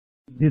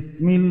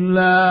بسم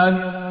الله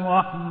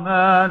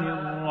الرحمن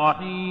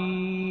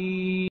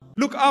الرحيم.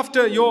 Look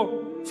after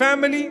your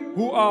family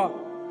who are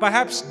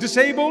perhaps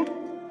disabled,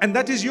 and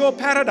that is your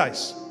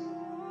paradise.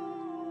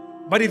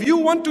 But if you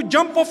want to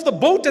jump off the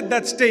boat at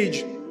that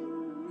stage,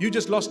 you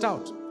just lost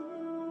out.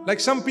 Like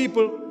some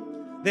people,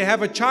 they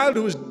have a child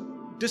who is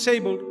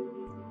disabled.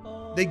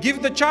 They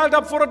give the child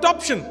up for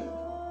adoption.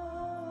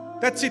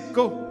 That's it,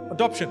 go,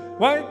 adoption.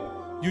 Why?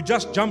 You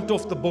just jumped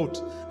off the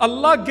boat.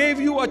 Allah gave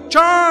you a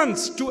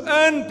chance to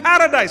earn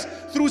paradise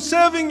through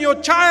serving your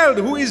child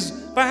who is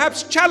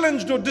perhaps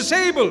challenged or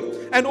disabled.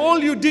 And all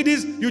you did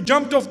is you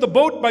jumped off the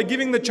boat by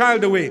giving the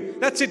child away.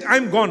 That's it,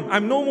 I'm gone.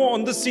 I'm no more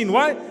on the scene.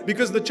 Why?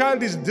 Because the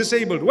child is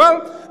disabled.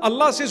 Well,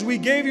 Allah says we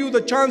gave you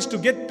the chance to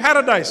get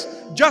paradise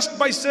just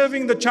by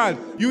serving the child.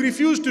 You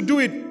refused to do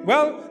it.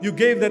 Well, you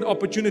gave that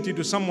opportunity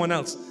to someone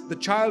else. The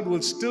child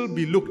will still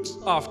be looked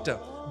after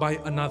by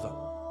another.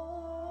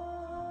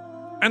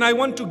 And I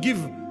want to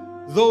give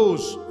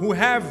those who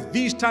have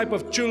these type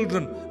of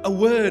children a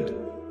word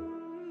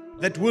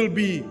that will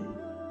be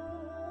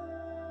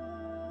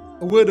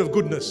a word of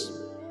goodness.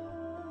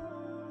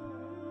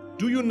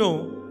 Do you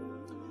know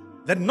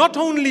that not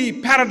only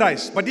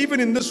paradise, but even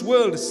in this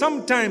world,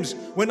 sometimes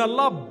when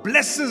Allah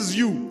blesses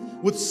you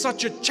with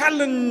such a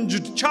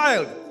challenged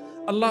child,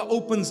 Allah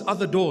opens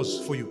other doors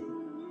for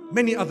you,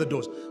 many other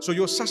doors. So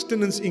your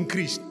sustenance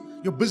increased.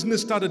 Your business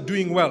started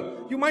doing well.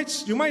 You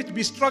might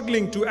be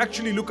struggling to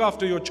actually look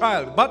after your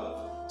child,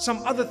 but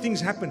some other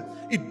things happen.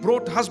 It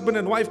brought husband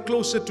and wife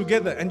closer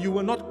together, and you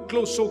were not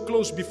so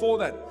close before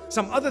that.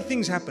 Some other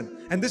things happen.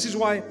 And this is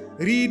why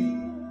read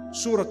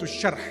Surah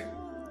Al-Sharh.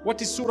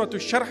 What is Surah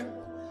Al-Sharh?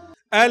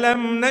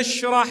 أَلَمْ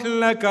نَشْرَحْ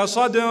لَكَ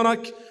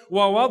صَدْرَكَ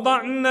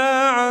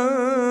وَوَضَعْنَا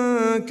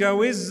عَنْكَ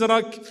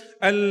وِزْرَكَ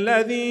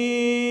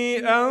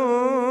الَّذِي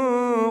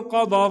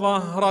أَنْقَضَ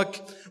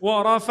ظَهْرَكَ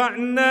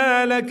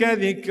وَرَفَعْنَا لَكَ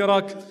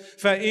ذِكْرَكَ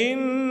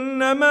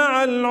فَإِنَّ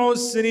مَعَ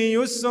الْعُسْرِ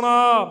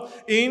يُسْرًا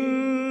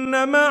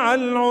إِنَّ مَعَ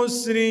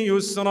الْعُسْرِ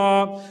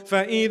يُسْرًا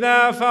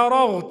فَإِذَا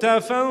فَرَغْتَ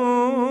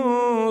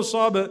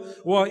فَانصَبْ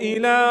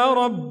وَإِلَى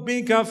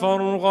رَبِّكَ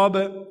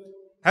فَارْغَبْ.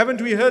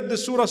 Haven't we heard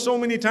this surah so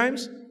many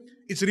times?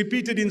 It's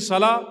repeated in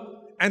salah,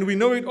 and we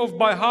know it off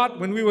by heart.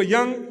 When we were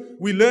young,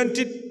 we learnt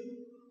it.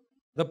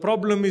 The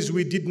problem is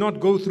we did not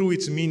go through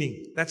its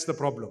meaning. That's the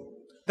problem.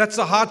 That's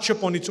a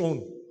hardship on its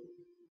own.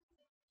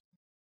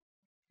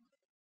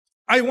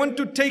 I want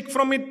to take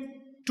from it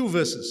two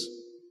verses.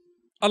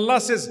 Allah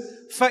says,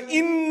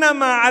 فَإِنَّ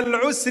مَعَ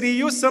الْعُسْرِ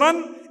يُسْرًا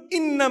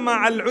إِنَّ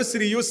مَعَ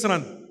الْعُسْرِ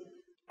يُسْرًا.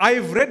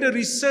 I've read a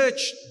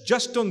research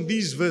just on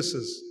these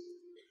verses.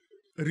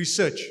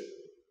 Research.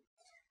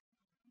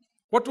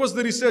 What was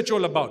the research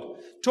all about?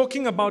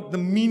 Talking about the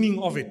meaning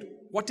of it.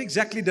 What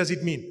exactly does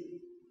it mean?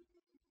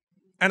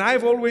 And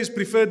I've always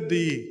preferred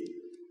the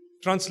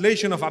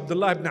translation of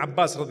Abdullah ibn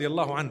Abbas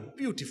radiallahu anhu.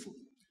 Beautiful.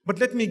 But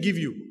let me give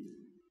you.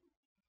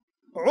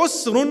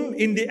 Usrun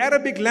in the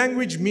Arabic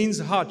language means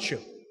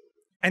hardship.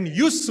 And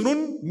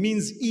yusrun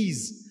means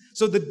ease.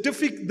 So the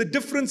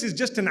difference is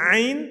just an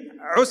ayn,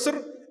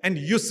 usr and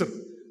yusr.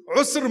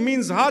 Usr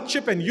means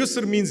hardship and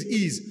yusr means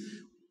ease.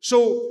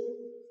 So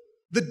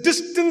the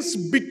distance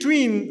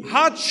between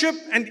hardship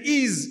and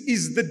ease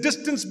is the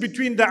distance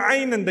between the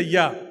ayn and the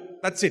ya.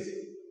 That's it.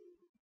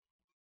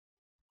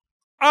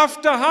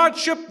 After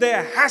hardship,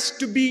 there has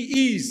to be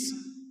ease.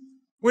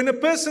 When a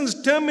person's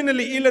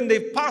terminally ill and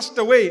they've passed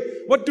away,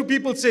 what do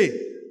people say?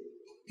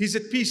 He's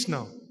at peace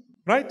now,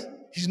 right?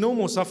 He's no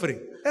more suffering.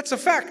 That's a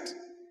fact.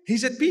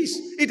 He's at peace.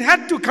 It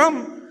had to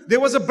come. There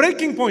was a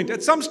breaking point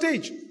at some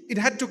stage. It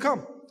had to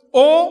come.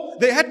 Or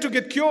they had to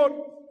get cured.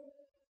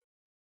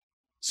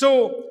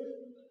 So,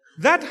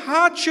 that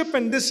hardship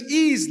and this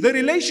ease, the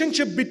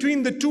relationship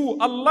between the two,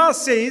 Allah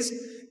says,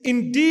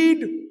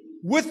 indeed,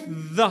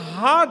 with the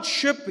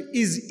hardship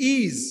is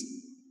ease.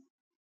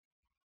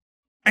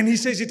 And He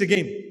says it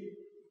again.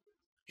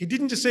 He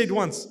didn't just say it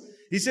once.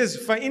 He says,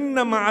 فَإِنَّ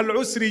مَعَ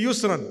الْعُسْرِ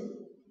يُسْرًا.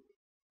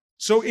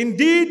 So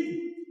indeed,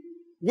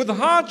 with the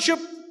hardship,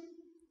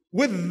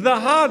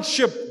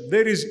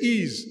 there is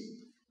ease.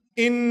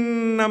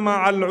 إِنَّ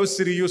مَعَ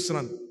الْعُسْرِ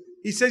يُسْرًا.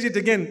 He says it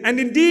again. And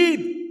indeed,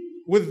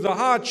 with the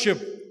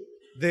hardship,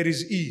 there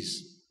is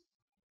ease.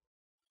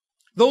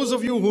 Those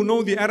of you who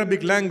know the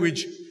Arabic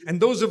language, and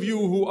those of you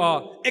who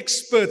are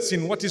experts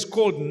in what is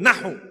called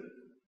Nahu.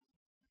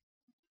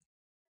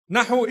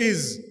 Nahu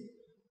is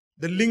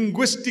the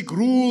linguistic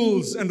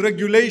rules and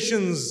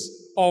regulations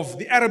of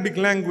the Arabic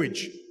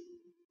language.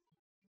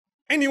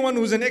 Anyone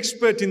who's an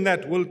expert in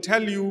that will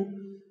tell you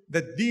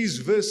that these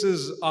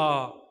verses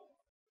are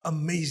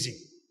amazing.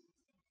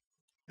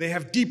 They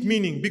have deep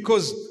meaning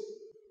because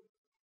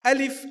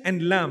Alif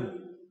and Lam.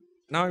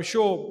 Now I'm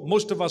sure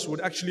most of us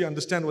would actually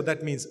understand what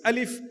that means.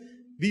 Alif,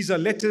 these are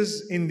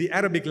letters in the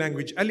Arabic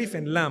language. Alif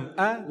and Lam.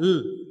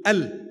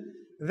 Al.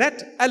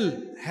 That Al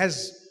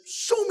has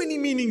so many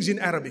meanings in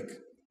Arabic.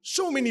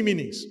 So many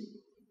meanings.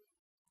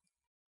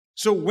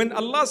 So when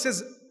Allah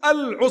says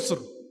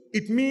Al-Usr,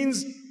 it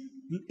means,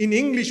 in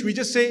English we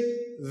just say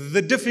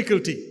the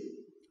difficulty,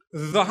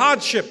 the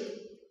hardship.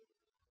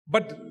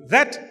 But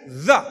that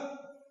the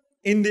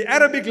in the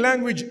Arabic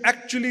language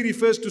actually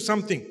refers to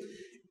something.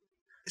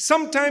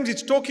 Sometimes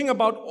it's talking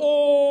about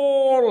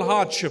all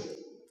hardship.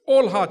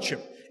 All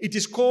hardship. It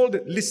is called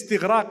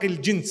listighraq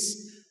al-jins.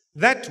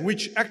 That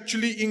which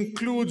actually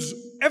includes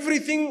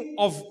everything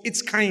of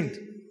its kind.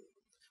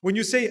 When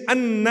you say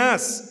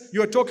an-nas,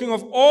 you are talking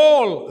of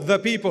all the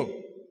people.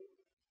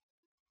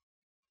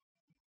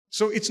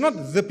 So it's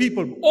not the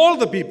people, all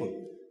the people.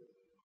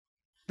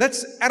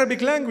 That's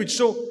Arabic language.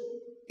 So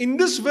in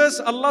this verse,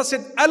 Allah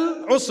said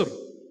al-usr.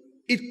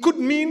 It could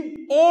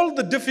mean all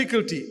the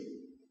difficulty.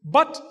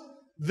 But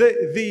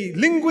the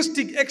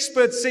linguistic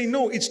experts say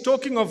no, it's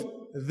talking of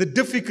the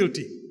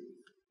difficulty.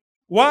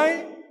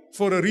 Why?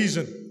 For a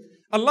reason.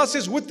 Allah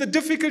says with the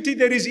difficulty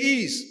there is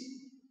ease.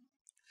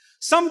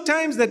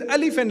 Sometimes that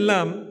alif and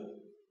lam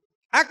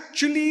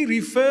actually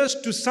refers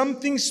to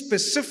something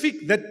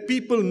specific that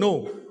people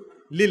know.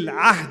 Lil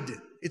ahd.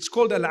 It's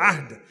called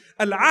al-ahd.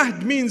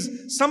 Al-ahd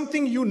means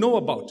something you know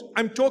about.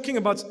 I'm talking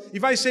about,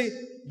 if I say,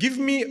 give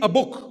me a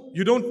book,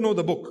 you don't know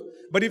the book.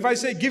 But if I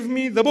say, give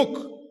me the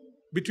book,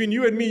 between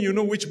you and me, you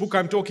know which book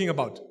I'm talking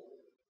about.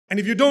 And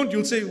if you don't,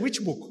 you'll say,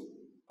 which book?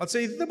 I'll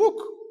say, the book.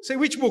 Say,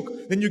 which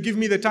book? Then you give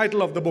me the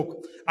title of the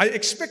book. I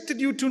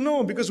expected you to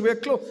know because we're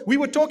close. We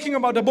were talking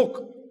about a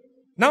book.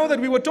 Now that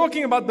we were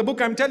talking about the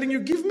book, I'm telling you,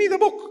 give me the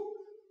book.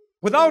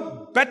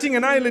 Without batting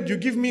an eyelid, you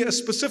give me a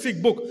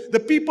specific book. The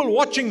people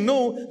watching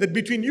know that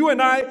between you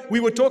and I, we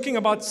were talking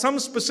about some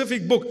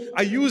specific book.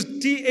 I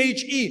used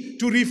THE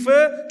to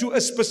refer to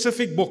a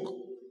specific book.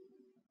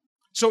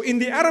 So in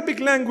the Arabic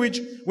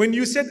language, when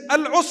you said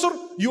al-usr,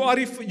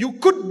 you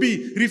could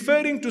be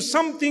referring to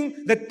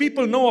something that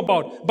people know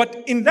about.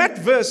 But in that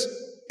verse,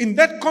 in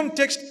that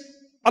context,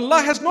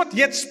 Allah has not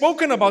yet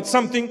spoken about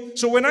something.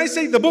 So when I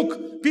say the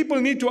book,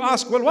 people need to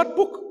ask, well, what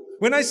book?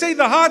 When I say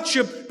the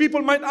hardship,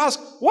 people might ask,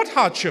 what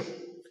hardship?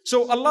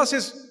 So Allah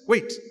says,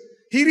 wait.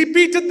 He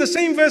repeated the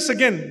same verse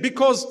again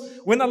because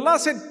when Allah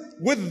said,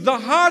 with the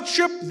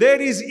hardship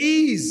there is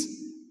ease.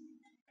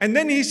 And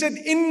then He said,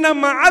 inna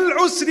ma'al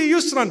usri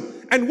yusran.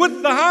 And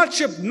with the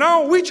hardship,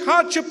 now which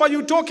hardship are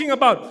you talking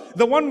about?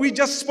 The one we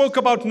just spoke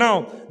about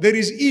now. There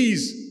is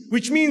ease.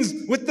 Which means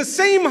with the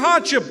same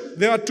hardship,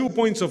 there are 2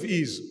 points of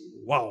ease.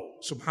 Wow,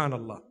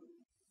 subhanallah.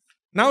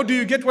 Now do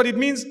you get what it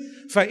means?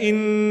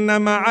 فَإِنَّ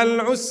مَعَ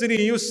الْعُسْرِ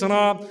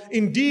يُسْرًا.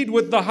 Indeed,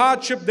 with the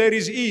hardship there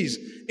is ease.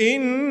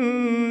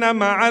 إِنَّ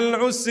مَعَ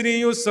الْعُسْرِ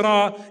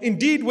يُسْرًا.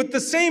 Indeed, with the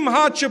same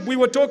hardship we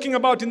were talking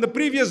about in the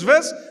previous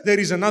verse, there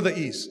is another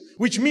ease.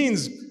 Which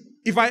means,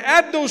 if I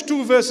add those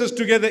two verses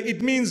together,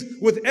 it means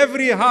with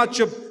every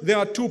hardship there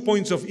are 2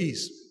 points of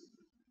ease.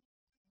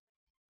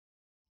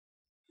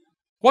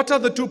 What are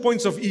the 2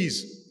 points of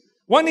ease?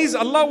 One is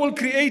Allah will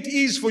create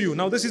ease for you.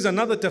 Now this is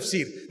another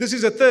tafsir. This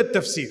is a third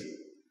tafsir.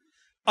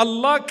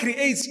 Allah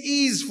creates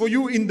ease for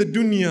you in the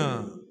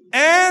dunya.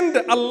 And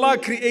Allah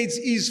creates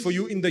ease for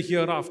you in the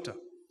hereafter.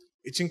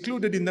 It's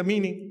included in the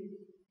meaning.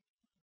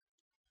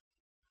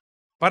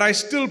 But I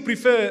still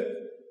prefer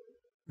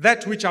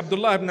that which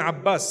Abdullah ibn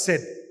Abbas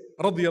said,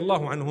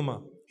 radiyallahu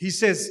anhuma. He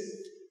says,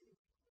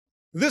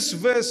 this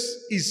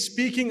verse is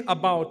speaking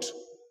about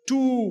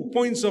 2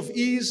 points of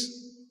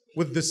ease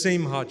with the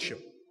same hardship.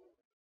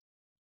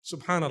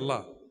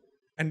 Subhanallah.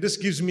 And this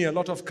gives me a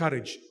lot of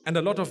courage and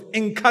a lot of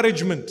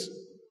encouragement.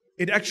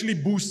 It actually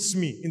boosts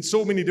me in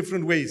so many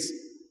different ways.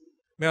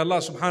 May Allah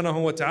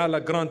subhanahu wa ta'ala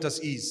grant us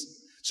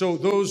ease. So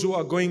those who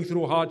are going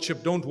through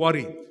hardship, don't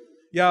worry.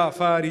 Ya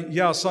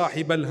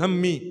sahib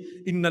al-hammi,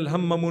 inna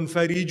al-hamma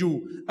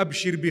munfariju,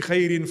 abshir bi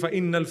khairin fa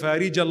inna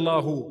al-farij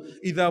Allahu,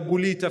 idha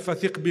bulita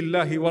fathiq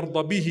billahi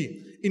warda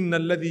bihi, inna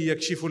alladhi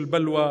yakshifu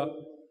al-balwa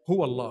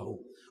huwa Allahu.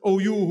 Oh,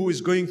 you who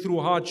is going through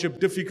hardship,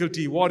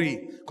 difficulty,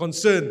 worry,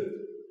 concern,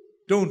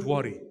 don't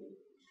worry.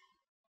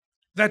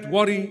 That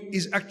worry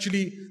is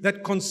actually,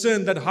 that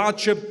concern, that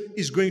hardship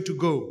is going to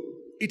go.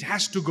 It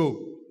has to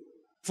go.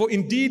 For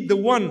indeed the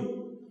one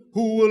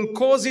who will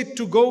cause it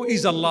to go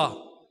is Allah.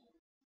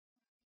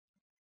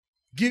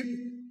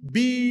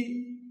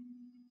 Be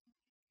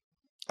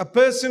a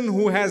person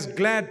who has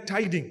glad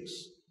tidings.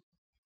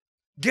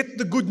 Get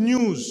the good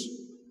news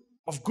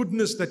of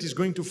goodness that is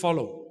going to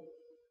follow.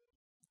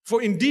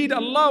 For indeed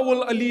Allah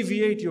will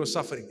alleviate your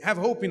suffering. Have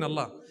hope in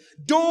Allah.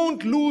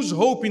 Don't lose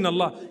hope in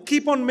Allah.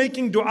 Keep on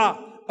making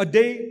dua. A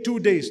day, 2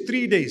 days,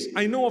 3 days.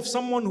 I know of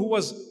someone who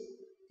was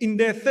in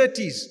their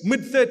 30s,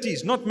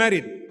 mid-30s, not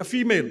married, a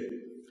female.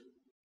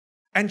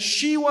 And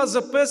she was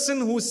a person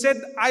who said,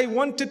 I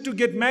wanted to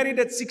get married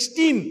at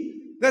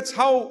 16. That's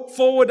how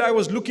forward I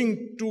was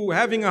looking to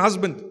having a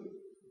husband.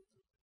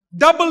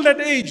 Double that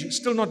age,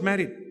 still not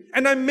married.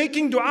 And I'm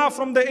making dua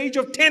from the age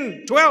of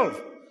 10,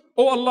 12.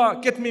 Oh Allah,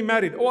 get me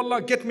married. Oh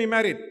Allah, get me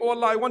married. Oh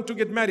Allah, I want to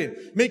get married.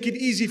 Make it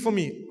easy for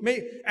me.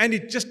 And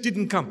it just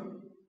didn't come.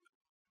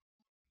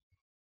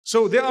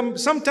 So there are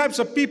some types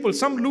of people,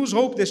 some lose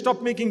hope, they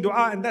stop making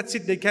dua and that's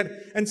it, they can.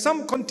 And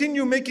some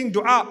continue making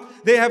dua,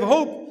 they have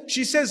hope.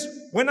 She says,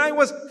 when I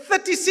was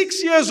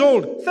 36 years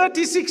old,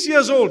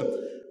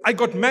 I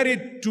got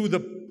married to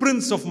the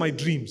prince of my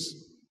dreams.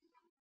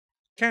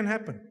 Can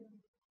happen.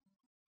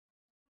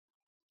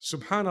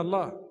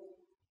 Subhanallah.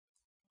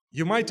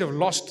 You might have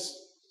lost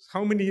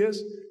how many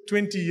years?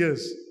 20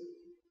 years.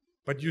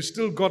 But you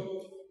still got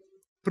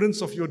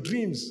prince of your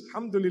dreams.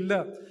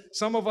 Alhamdulillah.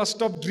 Some of us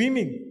stopped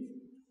dreaming.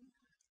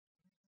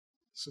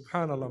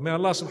 Subhanallah. May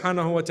Allah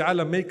subhanahu wa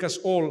ta'ala make us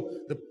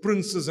all the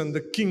princes and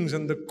the kings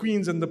and the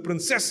queens and the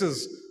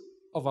princesses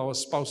of our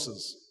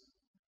spouses.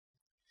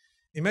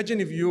 Imagine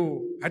if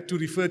you had to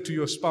refer to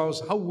your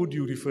spouse, how would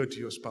you refer to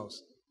your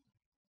spouse?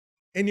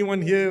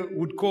 Anyone here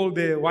would call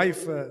their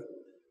wife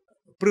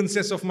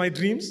princess of my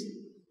dreams?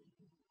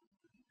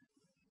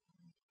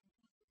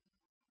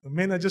 The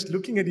men are just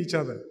looking at each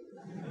other.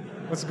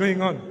 What's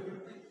going on?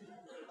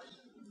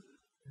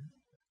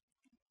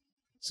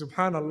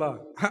 Subhanallah.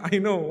 I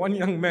know one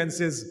young man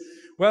says,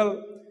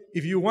 well,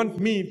 if you want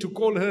me to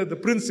call her the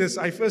princess,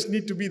 I first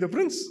need to be the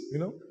prince, you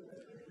know.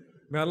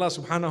 May Allah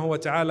subhanahu wa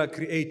ta'ala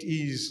create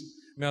ease.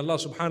 May Allah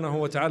subhanahu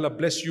wa ta'ala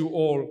bless you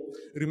all.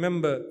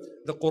 Remember,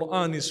 the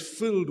Quran is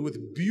filled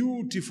with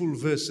beautiful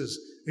verses.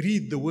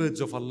 Read the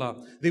words of Allah.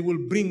 They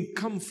will bring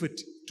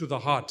comfort to the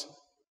heart.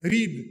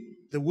 Read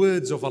the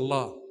words of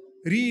Allah.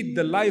 Read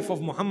the life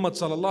of Muhammad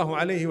sallallahu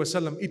alayhi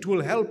wasallam. It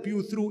will help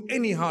you through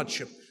any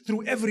hardship,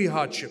 through every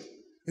hardship.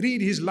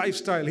 Read his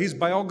lifestyle, his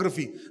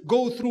biography.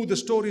 Go through the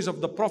stories of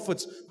the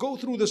prophets. Go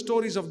through the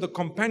stories of the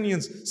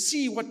companions.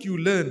 See what you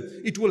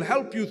learn. It will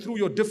help you through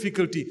your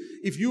difficulty.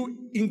 If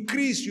you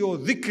increase your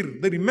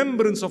dhikr, the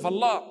remembrance of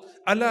Allah,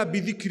 Ala bi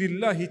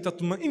dhikrillahi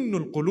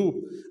tatma'innul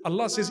qulub.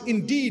 Allah says,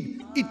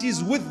 indeed, it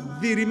is with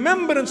the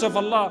remembrance of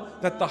Allah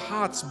that the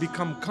hearts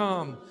become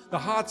calm. The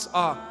hearts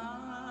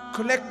are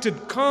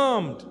collected,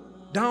 calmed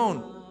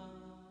down.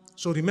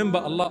 So remember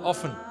Allah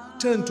often.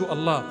 Turn to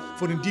Allah,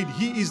 for indeed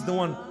He is the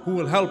one who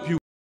will help you.